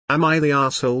Am I the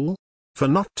asshole? For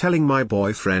not telling my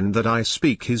boyfriend that I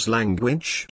speak his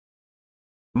language?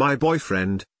 My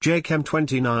boyfriend, Jake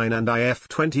M29 and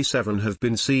IF27 have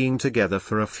been seeing together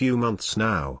for a few months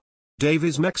now. Dave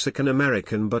is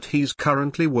Mexican-American but he's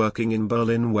currently working in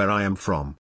Berlin where I am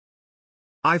from.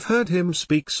 I've heard him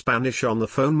speak Spanish on the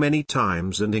phone many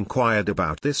times and inquired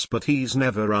about this but he's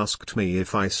never asked me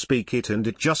if I speak it and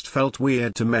it just felt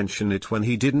weird to mention it when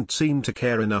he didn't seem to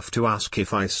care enough to ask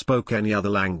if I spoke any other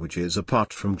languages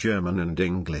apart from German and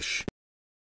English.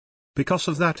 Because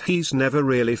of that he's never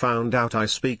really found out I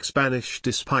speak Spanish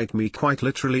despite me quite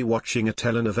literally watching a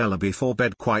telenovela before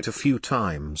bed quite a few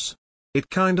times.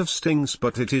 It kind of stings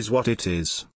but it is what it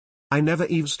is. I never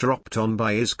eavesdropped on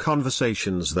by his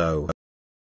conversations though.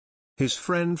 His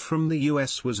friend from the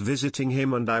US was visiting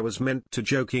him and I was meant to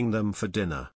joking them for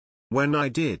dinner. When I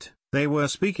did, they were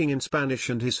speaking in Spanish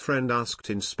and his friend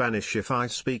asked in Spanish if I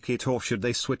speak it or should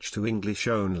they switch to English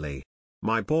only.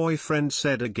 My boyfriend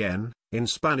said again, in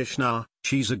Spanish, nah,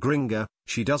 she's a gringa,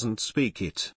 she doesn't speak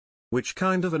it. Which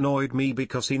kind of annoyed me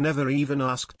because he never even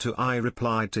asked to. I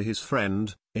replied to his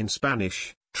friend, in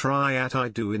Spanish, try it, I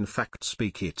do in fact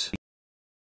speak it.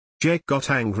 Jake got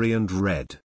angry and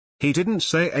red. He didn't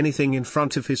say anything in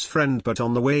front of his friend but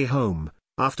on the way home,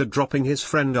 after dropping his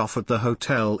friend off at the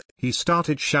hotel, he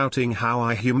started shouting how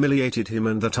I humiliated him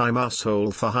and that I'm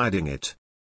asshole for hiding it.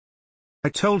 I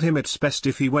told him it's best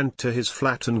if he went to his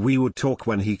flat and we would talk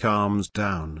when he calms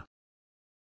down.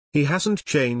 He hasn't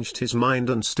changed his mind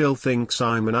and still thinks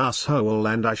I'm an asshole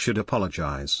and I should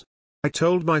apologize. I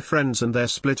told my friends and they're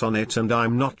split on it and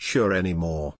I'm not sure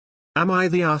anymore. Am I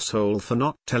the asshole for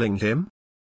not telling him?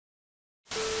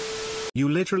 You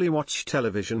literally watch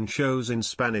television shows in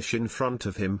Spanish in front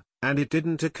of him, and it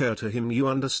didn't occur to him you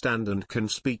understand and can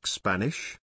speak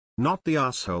Spanish? Not the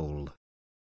asshole.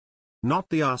 Not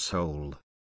the asshole.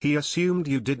 He assumed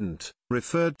you didn't,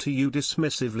 referred to you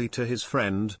dismissively to his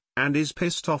friend, and is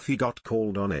pissed off he got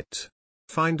called on it.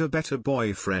 Find a better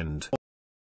boyfriend.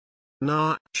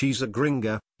 Nah, she's a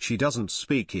gringa, she doesn't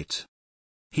speak it.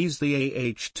 He's the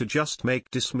age to just make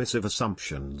dismissive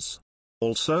assumptions.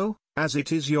 Also, as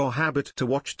it is your habit to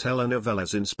watch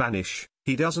telenovelas in Spanish,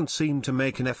 he doesn't seem to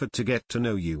make an effort to get to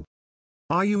know you.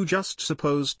 Are you just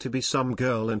supposed to be some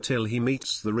girl until he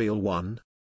meets the real one?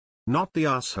 Not the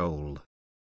asshole.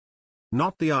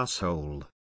 Not the asshole.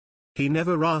 He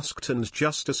never asked and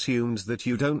just assumed that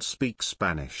you don't speak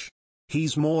Spanish.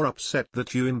 He's more upset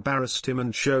that you embarrassed him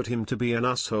and showed him to be an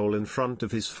asshole in front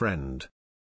of his friend.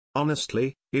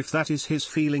 Honestly, if that is his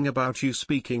feeling about you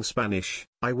speaking Spanish,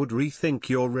 I would rethink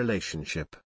your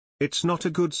relationship. It's not a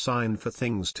good sign for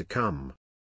things to come.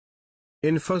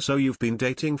 Info: so you've been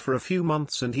dating for a few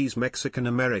months and he's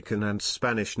Mexican-American and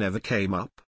Spanish never came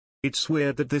up? It's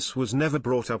weird that this was never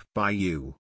brought up by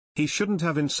you. He shouldn't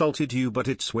have insulted you but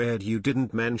it's weird you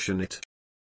didn't mention it.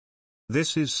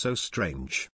 This is so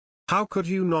strange. How could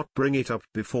you not bring it up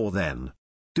before then?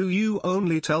 Do you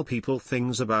only tell people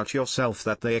things about yourself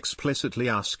that they explicitly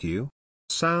ask you?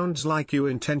 Sounds like you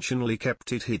intentionally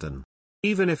kept it hidden.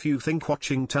 Even if you think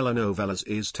watching telenovelas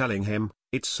is telling him,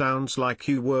 it sounds like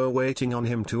you were waiting on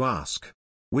him to ask.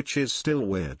 Which is still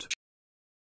weird.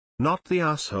 Not the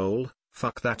asshole,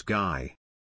 fuck that guy.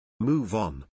 Move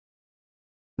on.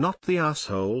 Not the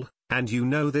asshole, and you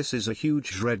know this is a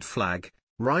huge red flag,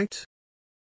 right?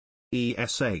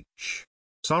 ESH.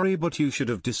 Sorry but you should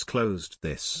have disclosed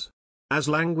this. As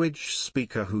language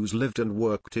speaker who's lived and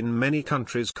worked in many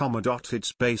countries,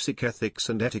 it's basic ethics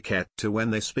and etiquette to when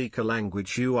they speak a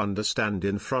language you understand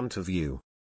in front of you.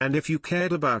 And if you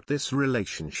cared about this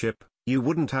relationship, you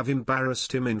wouldn't have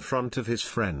embarrassed him in front of his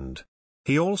friend.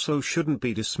 He also shouldn't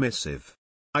be dismissive.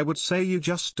 I would say you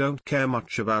just don't care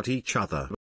much about each other.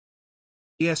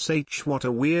 ESH, what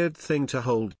a weird thing to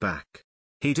hold back.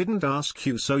 He didn't ask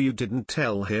you so you didn't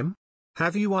tell him?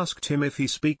 Have you asked him if he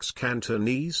speaks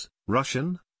Cantonese,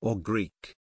 Russian, or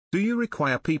Greek? Do you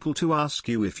require people to ask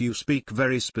you if you speak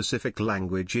very specific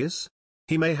languages?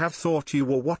 He may have thought you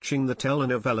were watching the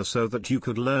telenovela so that you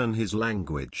could learn his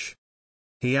language.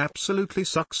 He absolutely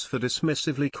sucks for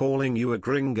dismissively calling you a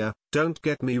gringa, don't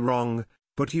get me wrong,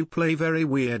 but you play very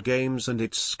weird games and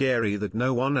it's scary that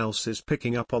no one else is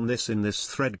picking up on this in this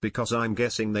thread because I'm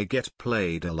guessing they get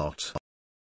played a lot.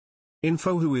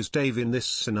 Info: who is Dave in this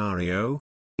scenario?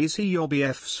 Is he your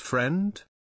BF's friend?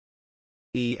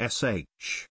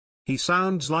 ESH. He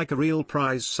sounds like a real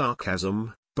prize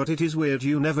sarcasm, but it is weird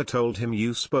you never told him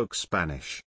you spoke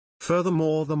Spanish.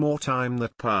 Furthermore, the more time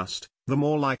that passed, the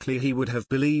more likely he would have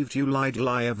believed you lied.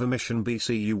 Lie of omission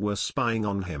BC, you were spying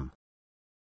on him.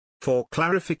 For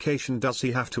clarification, does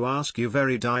he have to ask you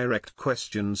very direct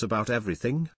questions about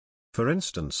everything? For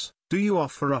instance, do you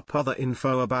offer up other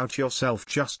info about yourself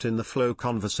just in the flow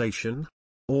conversation?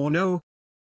 Or no?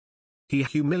 He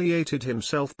humiliated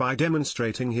himself by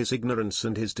demonstrating his ignorance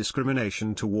and his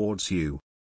discrimination towards you.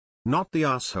 Not the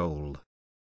asshole.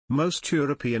 Most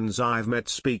Europeans I've met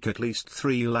speak at least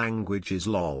 3 languages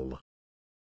lol.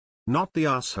 Not the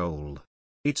asshole.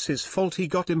 It's his fault he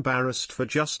got embarrassed for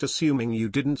just assuming you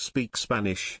didn't speak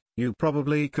Spanish. You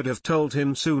probably could have told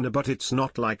him sooner, but it's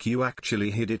not like you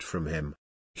actually hid it from him.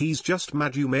 He's just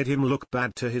mad you made him look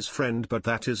bad to his friend, but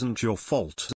that isn't your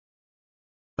fault.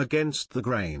 Against the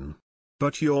grain.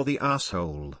 But you're the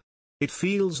asshole. It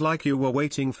feels like you were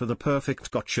waiting for the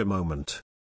perfect gotcha moment.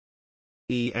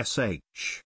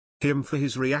 ESH. Him for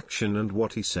his reaction and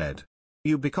what he said.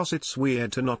 You because it's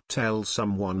weird to not tell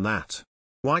someone that.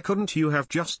 Why couldn't you have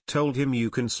just told him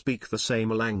you can speak the same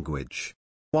language?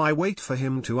 Why wait for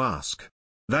him to ask?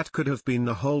 That could have been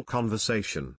the whole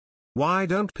conversation. Why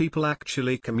don't people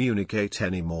actually communicate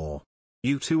anymore?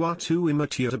 You two are too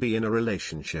immature to be in a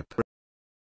relationship.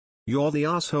 You're the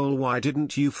asshole. Why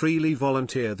didn't you freely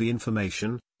volunteer the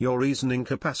information? Your reasoning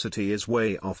capacity is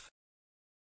way off.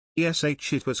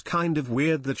 ESH. It was kind of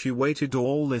weird that you waited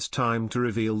all this time to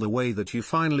reveal. The way that you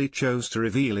finally chose to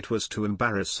reveal it was to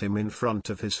embarrass him in front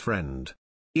of his friend.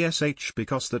 ESH.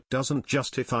 Because that doesn't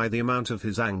justify the amount of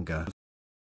his anger.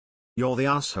 You're the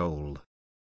asshole.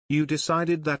 You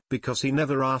decided that because he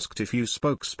never asked if you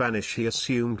spoke Spanish he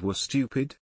assumed were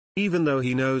stupid? Even though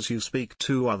he knows you speak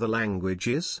 2 other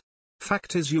languages?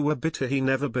 Fact is you were bitter he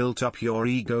never built up your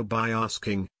ego by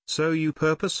asking, so you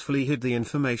purposefully hid the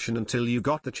information until you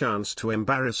got the chance to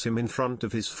embarrass him in front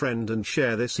of his friend and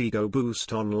share this ego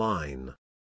boost online.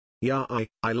 Yeah,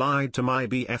 I lied to my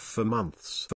BF for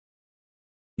months.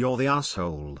 You're the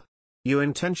asshole. You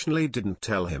intentionally didn't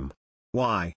tell him.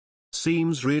 Why?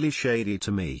 Seems really shady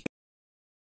to me.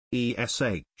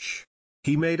 ESH.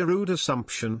 He made a rude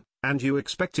assumption, and you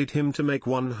expected him to make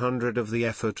 100 of the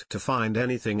effort to find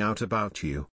anything out about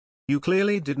you. You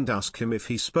clearly didn't ask him if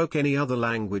he spoke any other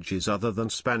languages other than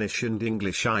Spanish and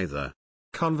English either.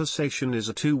 Conversation is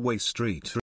a two-way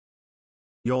street.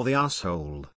 You're the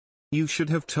asshole. You should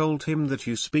have told him that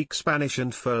you speak Spanish,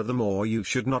 and furthermore you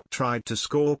should not try to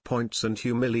score points and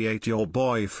humiliate your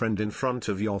boyfriend in front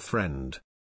of your friend.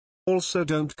 Also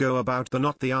don't go about the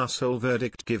not the asshole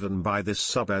verdict given by this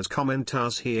sub, as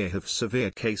commenters here have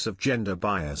severe case of gender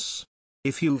bias.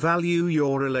 If you value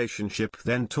your relationship,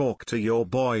 then talk to your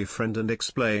boyfriend and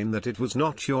explain that it was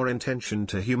not your intention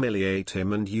to humiliate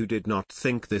him and you did not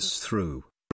think this through.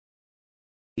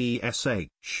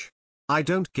 ESH. I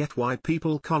don't get why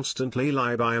people constantly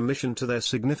lie by omission to their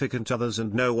significant others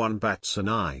and no one bats an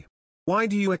eye. Why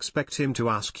do you expect him to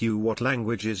ask you what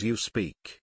languages you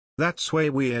speak? That's way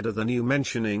weirder than you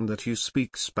mentioning that you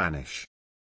speak Spanish.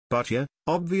 But yeah,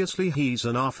 obviously he's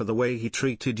an A for the way he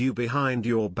treated you behind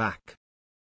your back.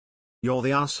 You're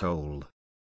the asshole.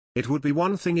 It would be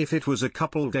one thing if it was a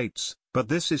couple dates, but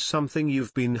this is something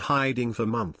you've been hiding for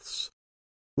months.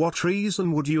 What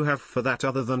reason would you have for that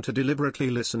other than to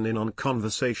deliberately listen in on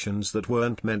conversations that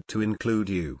weren't meant to include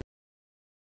you?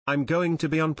 I'm going to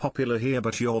be unpopular here,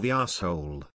 but you're the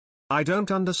asshole. I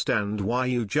don't understand why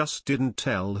you just didn't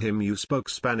tell him you spoke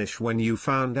Spanish when you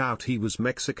found out he was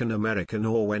Mexican American,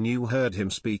 or when you heard him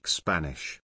speak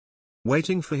Spanish.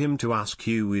 Waiting for him to ask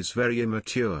you is very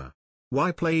immature.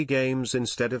 Why play games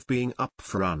instead of being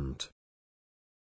upfront?